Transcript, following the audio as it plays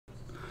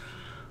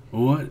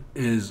What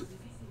is...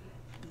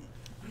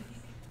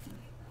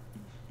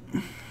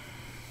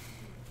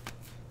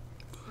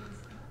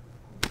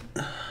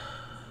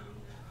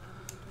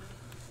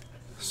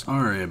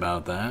 Sorry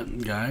about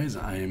that, guys.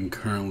 I am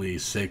currently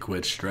sick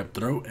with strep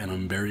throat and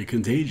I'm very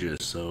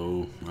contagious,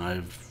 so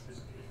I've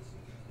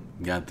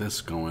got this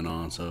going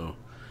on. So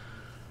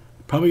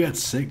probably got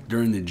sick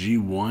during the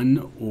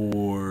G1,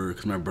 or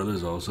because my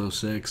brother's also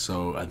sick,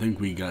 so I think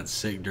we got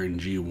sick during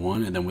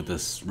G1, and then with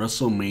this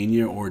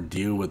Wrestlemania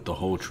ordeal with the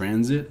whole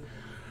transit,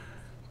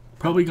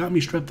 probably got me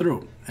strep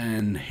throat,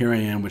 and here I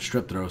am with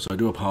strep throat. So I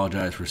do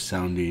apologize for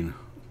sounding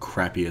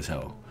crappy as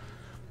hell.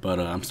 But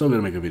I'm still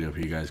going to make a video for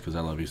you guys because I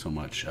love you so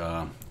much.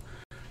 In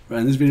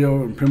this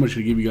video, I'm pretty much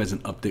going to give you guys an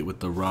update with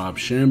the Rob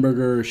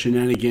Schamberger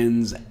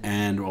shenanigans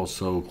and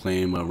also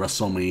claim a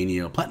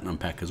Wrestlemania Platinum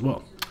Pack as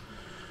well.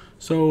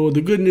 So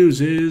the good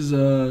news is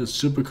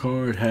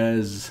Supercard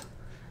has,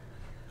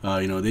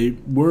 they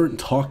weren't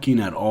talking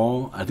at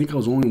all. I think I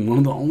was only one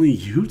of the only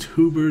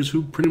YouTubers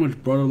who pretty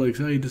much brought up like,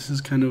 hey, this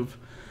is kind of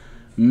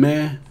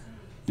meh,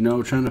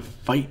 trying to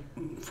fight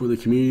for the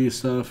community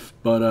stuff.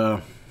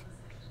 But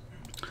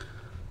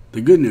the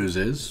good news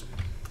is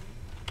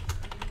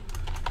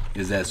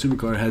that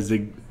Supercard has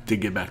to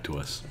get back to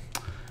us.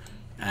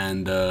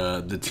 And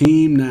the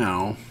team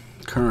now,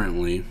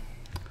 currently,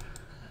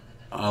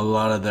 a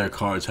lot of their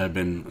cards have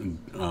been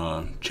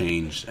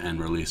changed and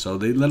released. So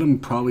they let them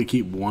probably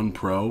keep one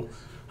pro.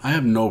 I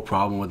have no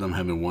problem with them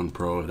having one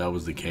pro if that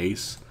was the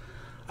case.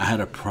 I had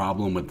a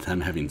problem with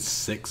them having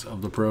 6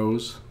 of the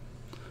pros.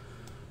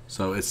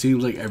 So it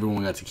seems like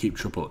everyone got to keep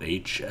Triple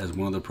H as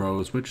one of the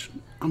pros, which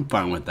I'm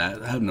fine with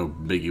that. I have no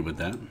biggie with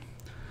that.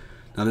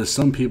 Now there's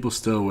some people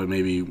still with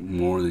maybe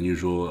more than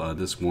usual.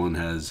 This one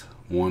has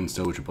one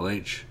still with Triple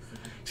H.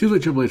 Seems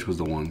like Triple H was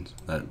the one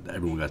that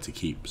everyone got to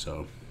keep.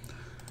 So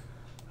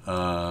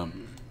let's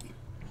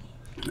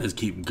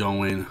keep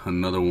going.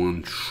 Another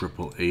one,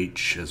 Triple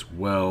H as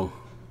well.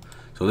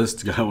 So this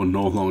guy will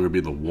no longer be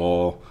the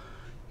Wall.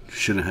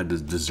 Shouldn't have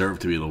deserve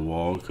to be the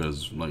Wall,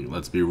 because, like,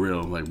 let's be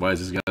real, like, why is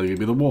this guy gonna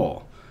be the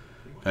Wall?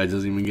 Guy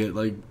doesn't even get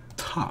like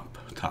top.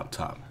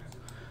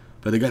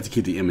 But they got to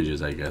keep the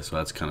images, I guess. So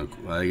that's kind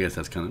of, I guess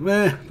that's kind of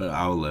meh, but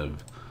I'll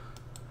live.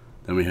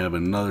 Then we have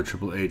another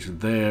Triple H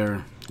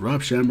there.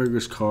 Rob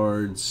Schamberger's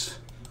cards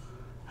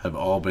have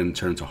all been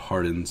turned to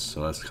Hardens,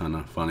 so that's kind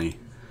of funny.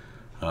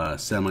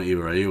 Sama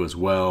Ibrahim as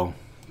well,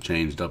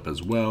 changed up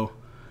as well.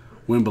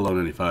 Win below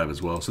 95 as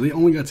well. So they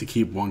only got to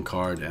keep one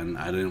card, and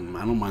I don't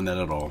mind that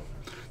at all.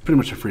 Pretty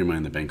much a free money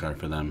in the bank card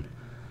for them.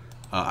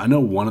 I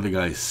know one of the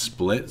guys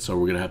split, so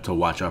we're gonna have to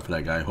watch out for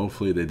that guy.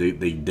 Hopefully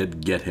they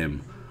did get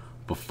him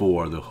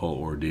before the whole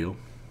ordeal.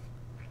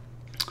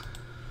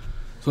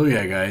 So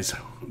yeah, guys,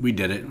 we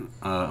did it.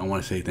 I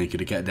want to say thank you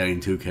to Cat Daddy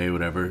and 2K,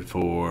 whatever,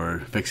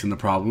 for fixing the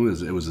problem.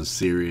 It was a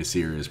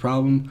serious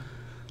problem.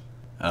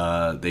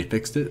 They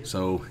fixed it,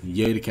 so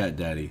yay to Cat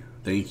Daddy.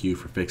 Thank you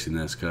for fixing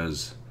this,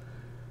 because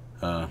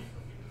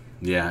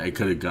yeah, it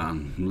could have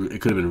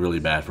been really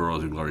bad for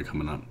Rose and Glory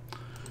coming up.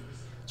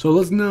 So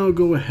let's now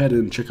go ahead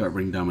and check out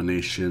Ring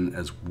Domination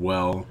as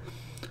well.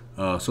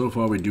 So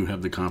far we do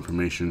have the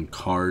confirmation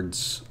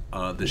cards.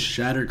 The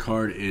Shattered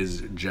card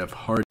is Jeff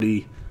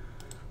Hardy.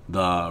 The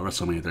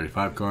WrestleMania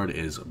 35 card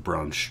is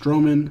Braun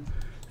Strowman.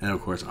 And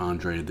of course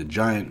Andre the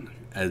Giant.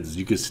 As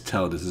you can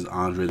tell, this is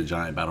Andre the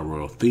Giant Battle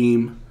Royal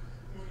theme.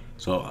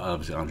 So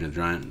obviously Andre the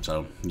Giant.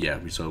 So yeah,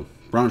 so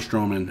Braun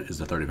Strowman is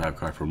the 35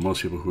 card for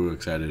most people who are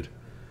excited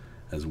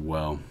as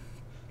well.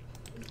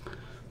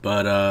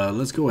 But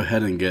let's go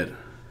ahead and get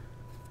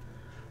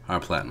our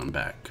Platinum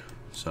back.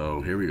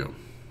 So here we go.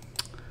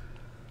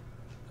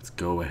 Let's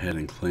go ahead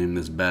and claim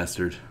this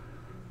bastard.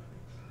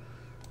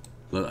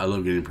 I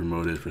love getting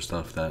promoted for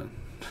stuff that...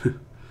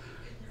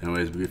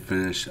 Anyways, we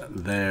finished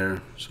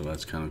there. So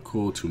that's kind of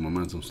cool. 2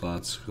 momentum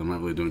slots, because I'm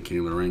not really doing King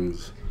of the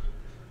Rings.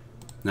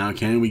 Now,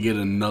 can we get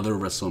another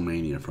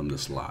WrestleMania from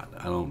this lot?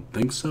 I don't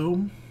think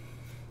so.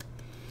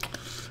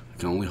 I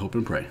can only hope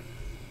and pray.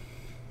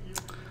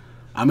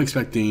 I'm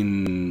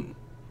expecting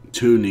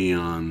 2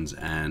 neons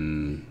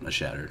and a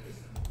Shattered.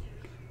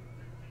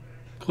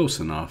 Close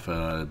enough.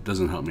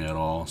 Doesn't help me at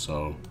all.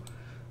 So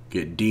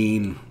get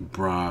Dean,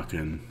 Brock,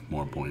 and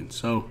more points.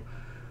 So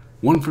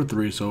 1 for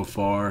 3 so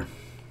far.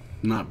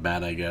 Not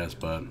bad, I guess.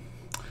 But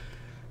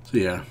so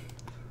yeah.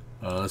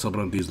 Let's open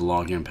up these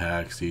login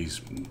packs.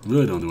 These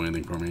really don't do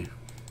anything for me.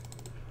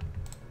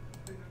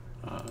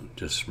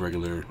 Just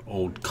regular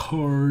old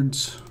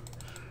cards.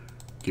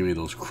 Give me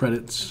those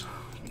credits.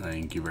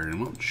 Thank you very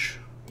much.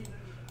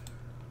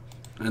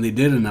 And they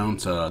did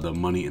announce the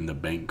Money in the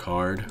Bank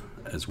card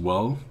as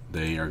well.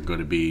 They are going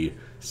to be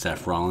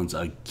Seth Rollins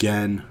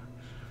again.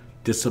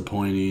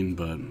 Disappointing,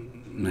 but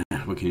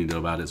what can you do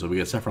about it? So we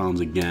got Seth Rollins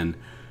again.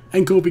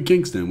 And Kofi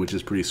Kingston, which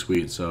is pretty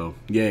sweet. So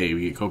yay,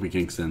 we get Kofi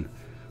Kingston.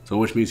 So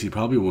which means he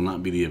probably will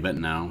not be the event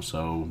now. So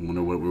I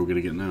wonder what we're going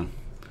to get now.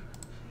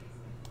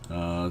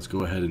 Let's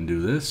go ahead and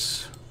do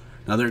this.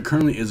 Now there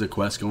currently is a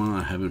quest going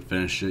on. I haven't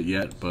finished it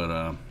yet,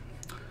 but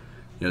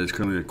Yeah, there's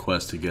currently a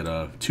quest to get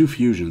 2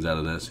 fusions out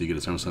of this. So you get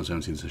a SummerSlam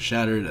 17 to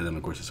Shattered, and then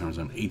of course the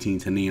SummerSlam 18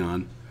 to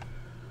Neon.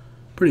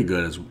 Pretty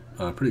good,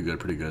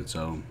 pretty good.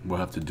 So we'll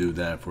have to do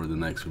that for the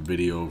next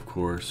video, of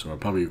course, or I'll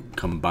probably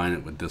combine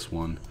it with this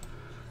one.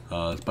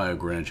 Let's buy a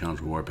Grand Challenge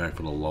Reward Pack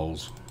for the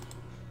lulz.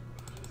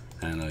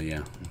 And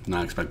yeah,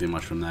 not expecting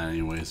much from that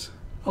anyways.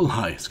 Oh,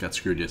 lie, got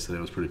screwed yesterday.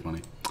 It was pretty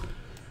funny.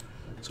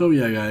 So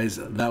yeah, guys,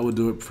 that will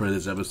do it for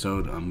this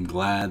episode. I'm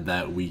glad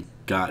that we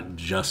got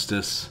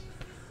justice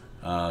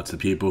to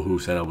people who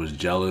said I was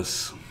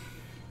jealous.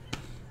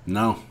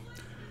 No,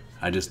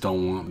 I just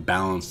don't want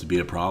balance to be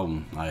a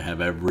problem. I have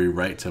every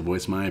right to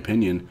voice my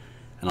opinion,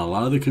 and a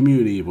lot of the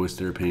community voiced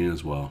their opinion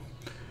as well.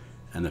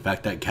 And the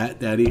fact that Cat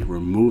Daddy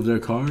removed their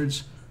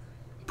cards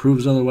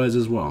proves otherwise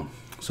as well.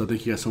 So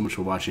thank you guys so much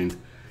for watching.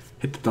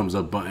 Hit the thumbs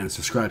up button,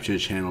 subscribe to the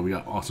channel. We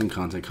got awesome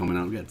content coming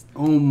out. We got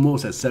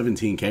almost at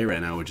 17K right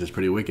now, which is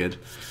pretty wicked.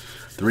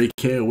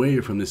 3K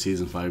away from the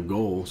Season 5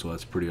 goal, so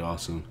that's pretty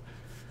awesome.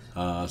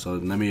 So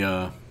let me,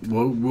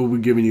 we'll be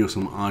giving you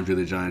some Andre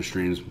the Giant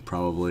streams,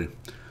 probably.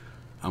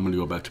 I'm going to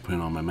go back to putting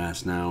on my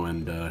mask now,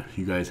 and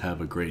you guys have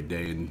a great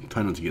day, and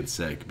try not to get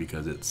sick,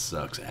 because it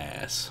sucks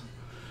ass.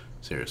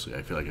 Seriously,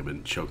 I feel like I've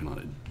been choking on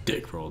a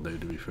dick for all day,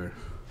 to be fair.